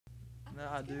No,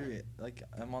 I do. Like,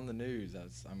 I'm on the news.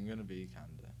 I'm gonna be kinda.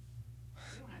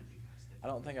 I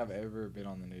don't think I've ever been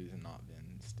on the news and not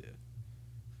been stiff.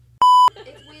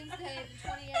 It's Wednesday the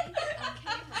 28th. I'm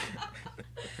Cameron.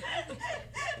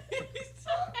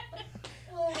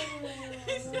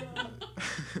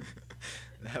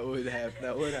 That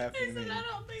would happen to me. I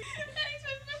don't think he's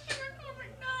supposed to record.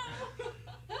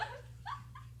 No.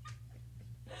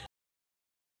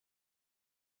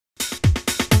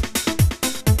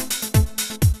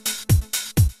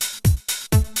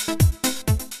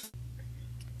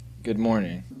 Good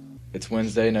morning. It's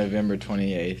Wednesday, November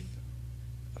 28th.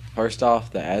 First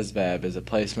off, the ASVAB is a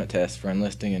placement test for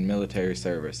enlisting in military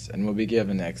service and will be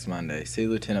given next Monday. See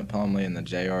Lieutenant Plumley in the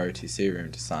JROTC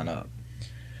room to sign up.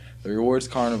 The Rewards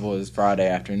Carnival is Friday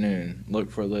afternoon.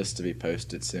 Look for a list to be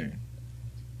posted soon.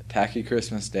 Tacky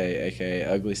Christmas Day, aka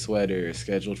Ugly Sweater, is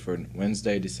scheduled for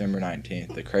Wednesday, December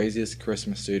 19th. The craziest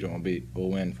Christmas student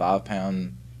will win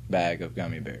 5-pound bag of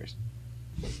gummy bears.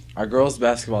 Our girls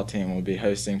basketball team will be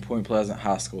hosting Point Pleasant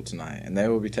High School tonight, and they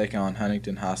will be taking on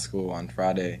Huntington High School on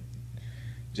Friday.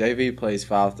 JV plays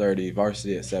 5:30,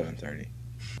 varsity at 7:30.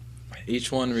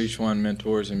 Each One Reach One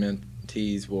mentors and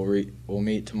mentees will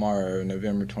meet tomorrow,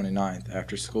 November 29th,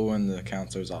 after school in the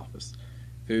counselor's office.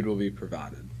 Food will be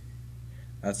provided.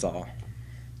 That's all.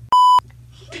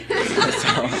 That's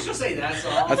all. You should say that's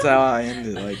all. That's how I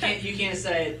ended. Like, You can't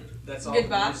say that's all.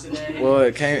 Goodbye. For today. well,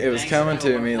 it was Thanks coming for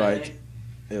to having me one like. day.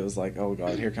 It was like, oh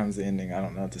God, here comes the ending. I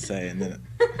don't know what to say, and then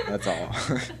that's all.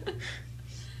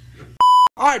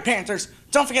 Alright, Panthers,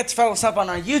 don't forget to follow us up on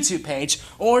our YouTube page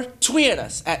or tweet at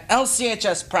us at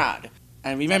LCHS Proud.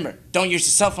 And remember, don't use your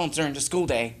cell phones during the school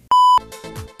day.